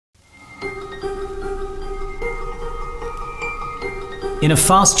In a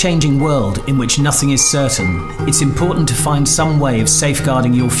fast-changing world in which nothing is certain, it's important to find some way of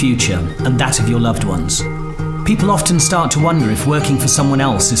safeguarding your future and that of your loved ones. People often start to wonder if working for someone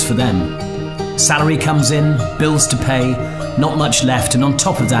else is for them. Salary comes in, bills to pay, not much left, and on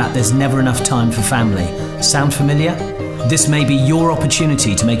top of that, there's never enough time for family. Sound familiar? This may be your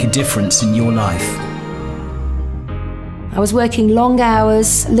opportunity to make a difference in your life. I was working long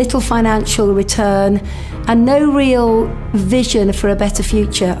hours, little financial return, and no real vision for a better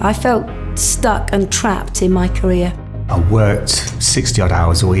future. I felt stuck and trapped in my career. I worked 60-odd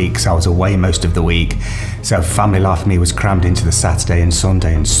hours a week, so I was away most of the week. So family life for me was crammed into the Saturday and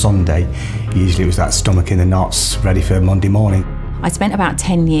Sunday usually it was that stomach in the knots, ready for Monday morning. I spent about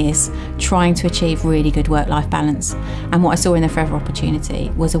 10 years trying to achieve really good work-life balance, and what I saw in the Forever opportunity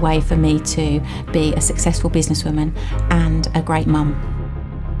was a way for me to be a successful businesswoman and a great mum.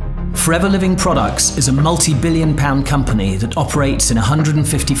 Forever Living Products is a multi-billion-pound company that operates in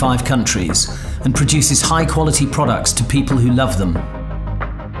 155 countries and produces high-quality products to people who love them.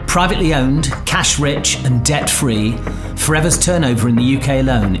 Privately owned, cash-rich and debt-free, Forever's turnover in the UK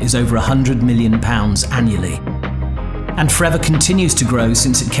alone is over £100 million annually. And Forever continues to grow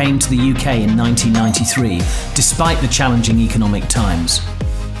since it came to the UK in 1993, despite the challenging economic times.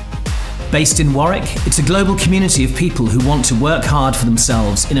 Based in Warwick, it's a global community of people who want to work hard for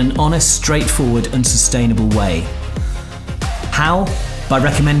themselves in an honest, straightforward and sustainable way. How? By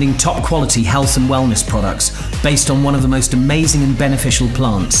recommending top quality health and wellness products based on one of the most amazing and beneficial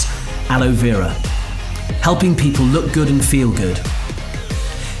plants, aloe vera. Helping people look good and feel good.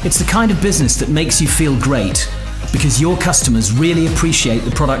 It's the kind of business that makes you feel great, because your customers really appreciate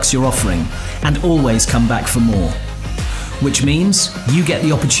the products you're offering and always come back for more. Which means you get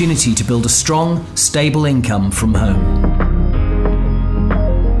the opportunity to build a strong, stable income from home.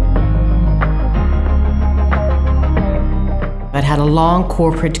 I'd had a long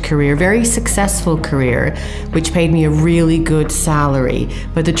corporate career, very successful career, which paid me a really good salary.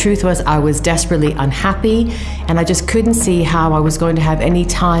 But the truth was I was desperately unhappy, and I just couldn't see how I was going to have any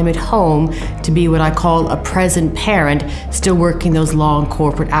time at home to be what I call a present parent, still working those long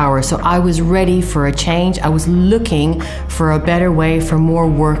corporate hours. So I was ready for a change. I was looking for a better way for more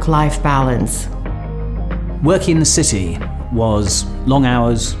work-life balance. Working in the city was long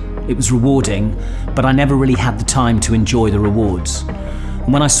hours, it was rewarding, but I never really had the time to enjoy the rewards.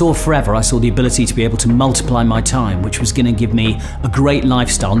 And when I saw Forever, I saw the ability to be able to multiply my time, which was going to give me a great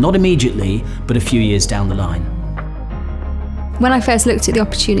lifestyle, not immediately, but a few years down the line. When I first looked at the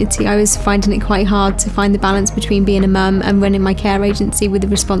opportunity, I was finding it quite hard to find the balance between being a mum and running my care agency with the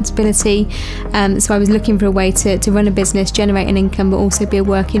responsibility. So I was looking for a way to run a business, generate an income, but also be a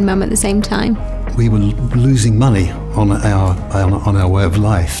working mum at the same time. We were losing money on our way of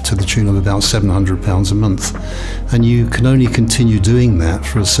life to the tune of about £700 a month. And you can only continue doing that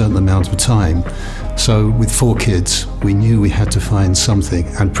for a certain amount of time. So with 4 kids, we knew we had to find something,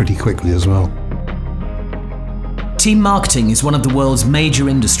 and pretty quickly as well. Team marketing is one of the world's major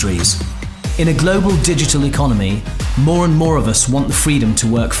industries. In a global digital economy, more and more of us want the freedom to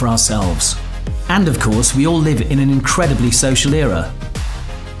work for ourselves. And of course, we all live in an incredibly social era.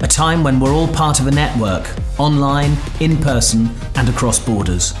 A time when we're all part of a network, online, in person, and across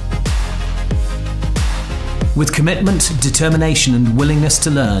borders. With commitment, determination, and willingness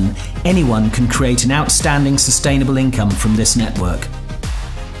to learn, anyone can create an outstanding sustainable income from this network.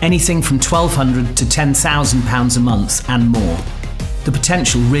 Anything from £1,200 to £10,000 a month and more. The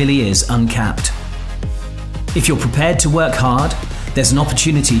potential really is uncapped. If you're prepared to work hard, there's an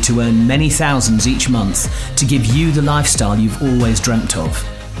opportunity to earn many thousands each month to give you the lifestyle you've always dreamt of.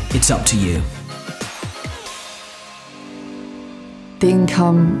 It's up to you. The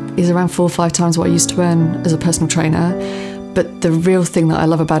income is around 4 or 5 times what I used to earn as a personal trainer, but the real thing that I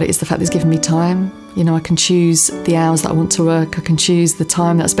love about it is the fact that it's given me time. You know, I can choose the hours that I want to work, I can choose the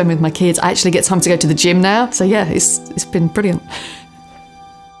time that I spend with my kids. I actually get time to go to the gym now, so yeah, it's been brilliant.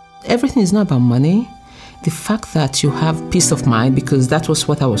 Everything is not about money. The fact that you have peace of mind, because that was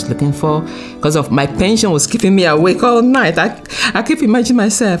what I was looking for, because of my pension was keeping me awake all night. I keep imagining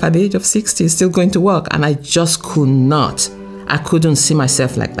myself at the age of 60 still going to work, and I just could not. I couldn't see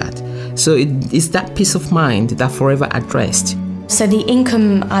myself like that. So it's that peace of mind that Forever addressed. So the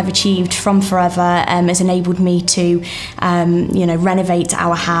income I've achieved from Forever has enabled me to, renovate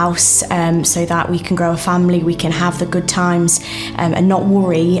our house so that we can grow a family, we can have the good times and not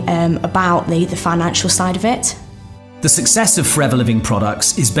worry about the financial side of it. The success of Forever Living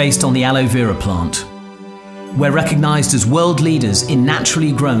Products is based on the aloe vera plant. We're recognised as world leaders in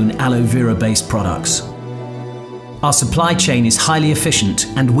naturally grown aloe vera-based products. Our supply chain is highly efficient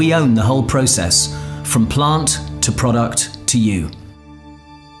and we own the whole process, from plant to product to you.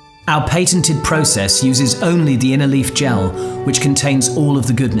 Our patented process uses only the inner leaf gel, which contains all of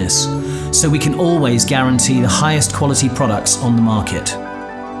the goodness, so we can always guarantee the highest quality products on the market.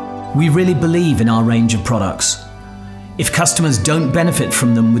 We really believe in our range of products. If customers don't benefit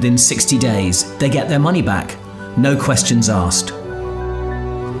from them within 60 days, they get their money back, no questions asked.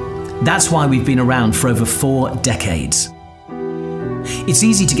 That's why we've been around for over 4 decades. It's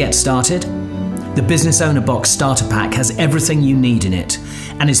easy to get started. The Business Owner Box Starter Pack has everything you need in it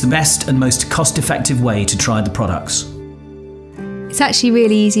and is the best and most cost-effective way to try the products. It's actually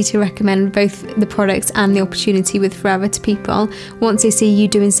really easy to recommend both the products and the opportunity with Forever to people. Once they see you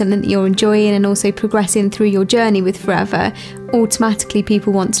doing something that you're enjoying and also progressing through your journey with Forever, automatically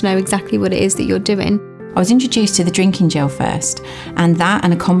people want to know exactly what it is that you're doing. I was introduced to the drinking gel first, and that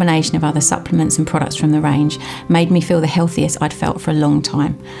and a combination of other supplements and products from the range made me feel the healthiest I'd felt for a long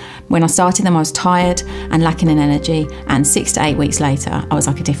time. When I started them, I was tired and lacking in energy, and 6 to 8 weeks later, I was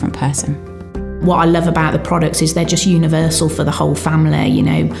like a different person. What I love about the products is they're just universal for the whole family. You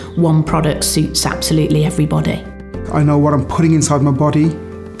know, one product suits absolutely everybody. I know what I'm putting inside my body.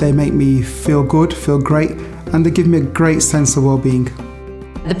 They make me feel good, feel great, and they give me a great sense of well-being.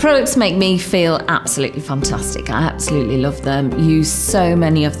 The products make me feel absolutely fantastic. I absolutely love them. Use so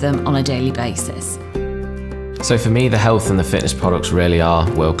many of them on a daily basis. So for me, the health and the fitness products really are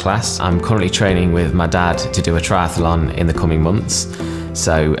world class. I'm currently training with my dad to do a triathlon in the coming months.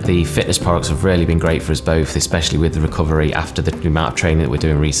 So the fitness products have really been great for us both, especially with the recovery after the amount of training that we're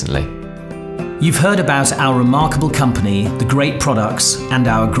doing recently. You've heard about our remarkable company, the great products, and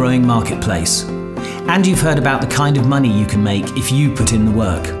our growing marketplace. And you've heard about the kind of money you can make if you put in the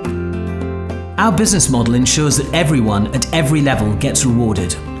work. Our business model ensures that everyone at every level gets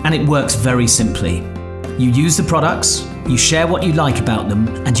rewarded, and it works very simply. You use the products, you share what you like about them,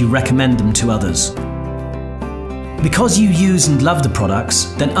 and you recommend them to others. Because you use and love the products,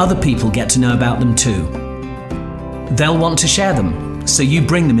 then other people get to know about them too. They'll want to share them, so you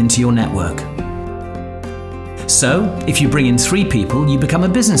bring them into your network. So, if you bring in 3 people, you become a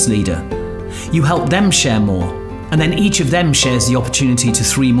business leader. You help them share more, and then each of them shares the opportunity to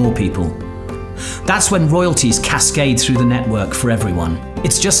 3 more people. That's when royalties cascade through the network for everyone.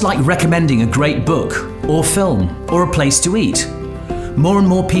 It's just like recommending a great book, or film, or a place to eat. More and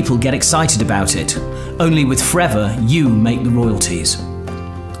more people get excited about it. Only with Forever, you make the royalties.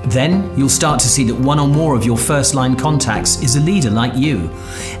 Then you'll start to see that one or more of your first-line contacts is a leader like you,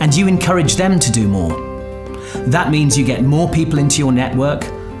 and you encourage them to do more. That means you get more people into your network,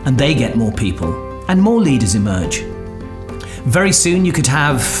 and they get more people, and more leaders emerge. Very soon you could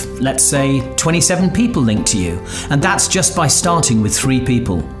have, let's say, 27 people linked to you, and that's just by starting with 3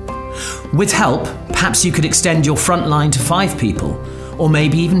 people. With help, perhaps you could extend your front line to 5 people, or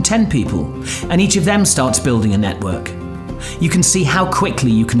maybe even 10 people, and each of them starts building a network. You can see how quickly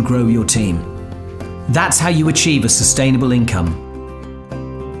you can grow your team. That's how you achieve a sustainable income.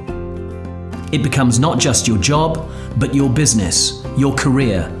 It becomes not just your job, but your business, your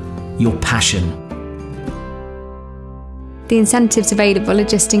career, your passion. The incentives available are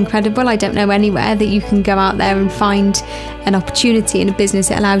just incredible. I don't know anywhere that you can go out there and find an opportunity in a business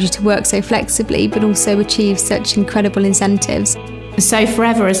that allows you to work so flexibly, but also achieve such incredible incentives. So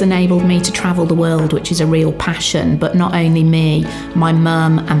Forever has enabled me to travel the world, which is a real passion, but not only me, my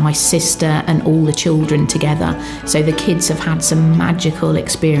mum and my sister and all the children together. So the kids have had some magical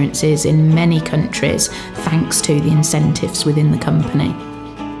experiences in many countries thanks to the incentives within the company.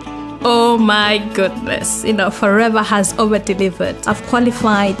 Oh my goodness, Forever has over-delivered. I've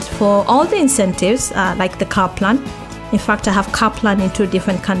qualified for all the incentives, like the car plan. In fact, I have car plan in 2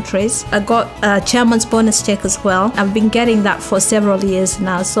 different countries. I got a chairman's bonus check as well. I've been getting that for several years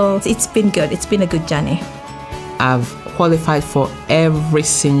now, so it's been good. It's been a good journey. I've qualified for every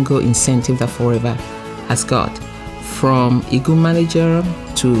single incentive that Forever has got, from Eagle Manager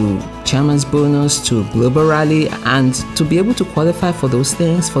to Chairman's Bonus to Global Rally, and to be able to qualify for those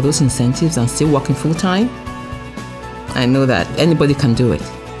things, for those incentives, and still working full-time, I know that anybody can do it.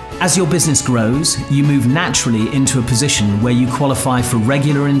 As your business grows, you move naturally into a position where you qualify for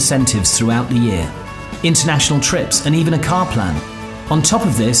regular incentives throughout the year, international trips, and even a car plan. On top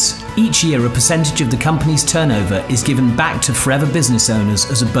of this, each year a percentage of the company's turnover is given back to Forever business owners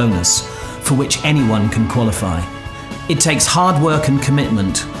as a bonus, for which anyone can qualify. It takes hard work and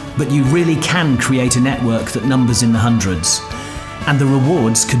commitment, but you really can create a network that numbers in the hundreds, and the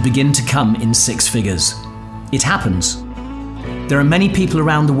rewards could begin to come in 6 figures. It happens. There are many people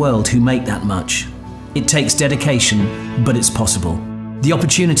around the world who make that much. It takes dedication, but it's possible. The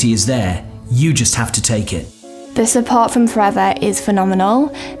opportunity is there, you just have to take it. The support from Forever is phenomenal.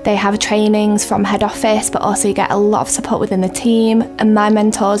 They have trainings from head office, but also you get a lot of support within the team, and my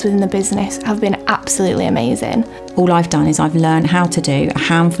mentors within the business have been absolutely amazing. All I've done is I've learned how to do a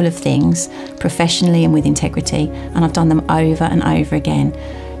handful of things professionally and with integrity, and I've done them over and over again,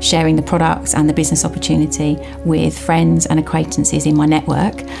 sharing the products and the business opportunity with friends and acquaintances in my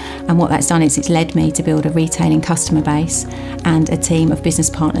network. And what that's done is it's led me to build a retailing customer base and a team of business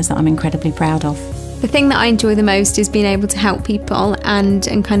partners that I'm incredibly proud of. The thing that I enjoy the most is being able to help people and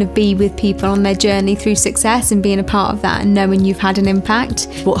kind of be with people on their journey through success and being a part of that and knowing you've had an impact.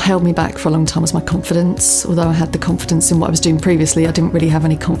 What held me back for a long time was my confidence. Although I had the confidence in what I was doing previously, I didn't really have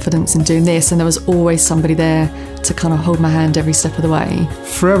any confidence in doing this, and there was always somebody there to kind of hold my hand every step of the way.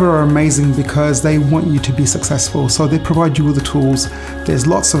 Forever are amazing because they want you to be successful, so they provide you with the tools. There's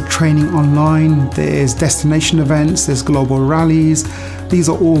lots of training online, there's destination events, there's global rallies. These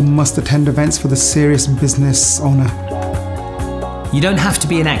are all must-attend events for the serious business owner. You don't have to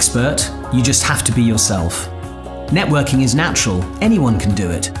be an expert, you just have to be yourself. Networking is natural, anyone can do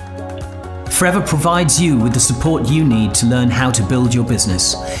it. Forever provides you with the support you need to learn how to build your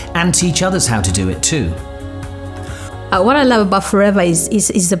business and teach others how to do it too. What I love about Forever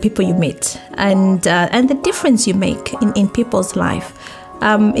is the people you meet and the difference you make in people's life.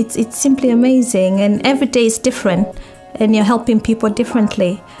 It's simply amazing, and every day is different, and you're helping people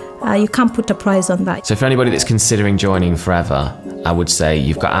differently. You can't put a price on that. So for anybody that's considering joining Forever, I would say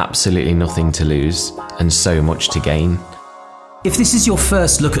you've got absolutely nothing to lose and so much to gain. If this is your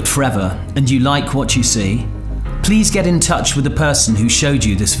first look at Forever and you like what you see, please get in touch with the person who showed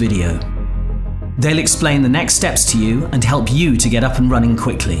you this video. They'll explain the next steps to you and help you to get up and running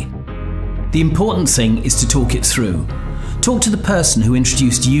quickly. The important thing is to talk it through. Talk to the person who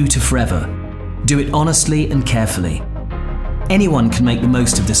introduced you to Forever. Do it honestly and carefully. Anyone can make the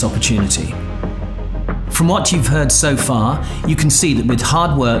most of this opportunity. From what you've heard so far, you can see that with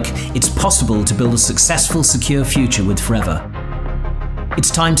hard work, it's possible to build a successful, secure future with Forever. It's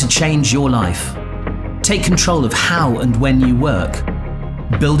time to change your life. Take control of how and when you work.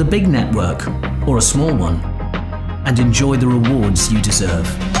 Build a big network, or a small one, and enjoy the rewards you deserve.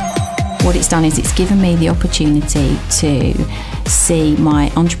 What it's done is it's given me the opportunity to see my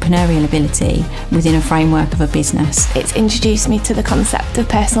entrepreneurial ability within a framework of a business. It's introduced me to the concept of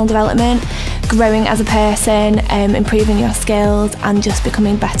personal development, growing as a person, improving your skills and just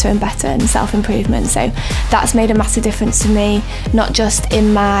becoming better and better and self-improvement. So that's made a massive difference to me, not just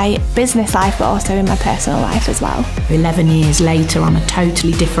in my business life but also in my personal life as well. 11 years later I'm a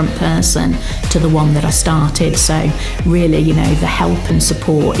totally different person to the one that I started, so really, you know, the help and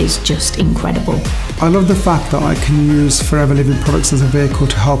support is just incredible. I love the fact that I can use Forever Living Products as a vehicle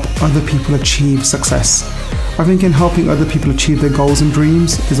to help other people achieve success. I think in helping other people achieve their goals and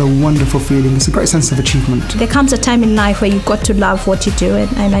dreams is a wonderful feeling. It's a great sense of achievement. There comes a time in life where you've got to love what you do,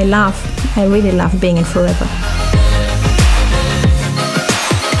 and I really love being in Forever.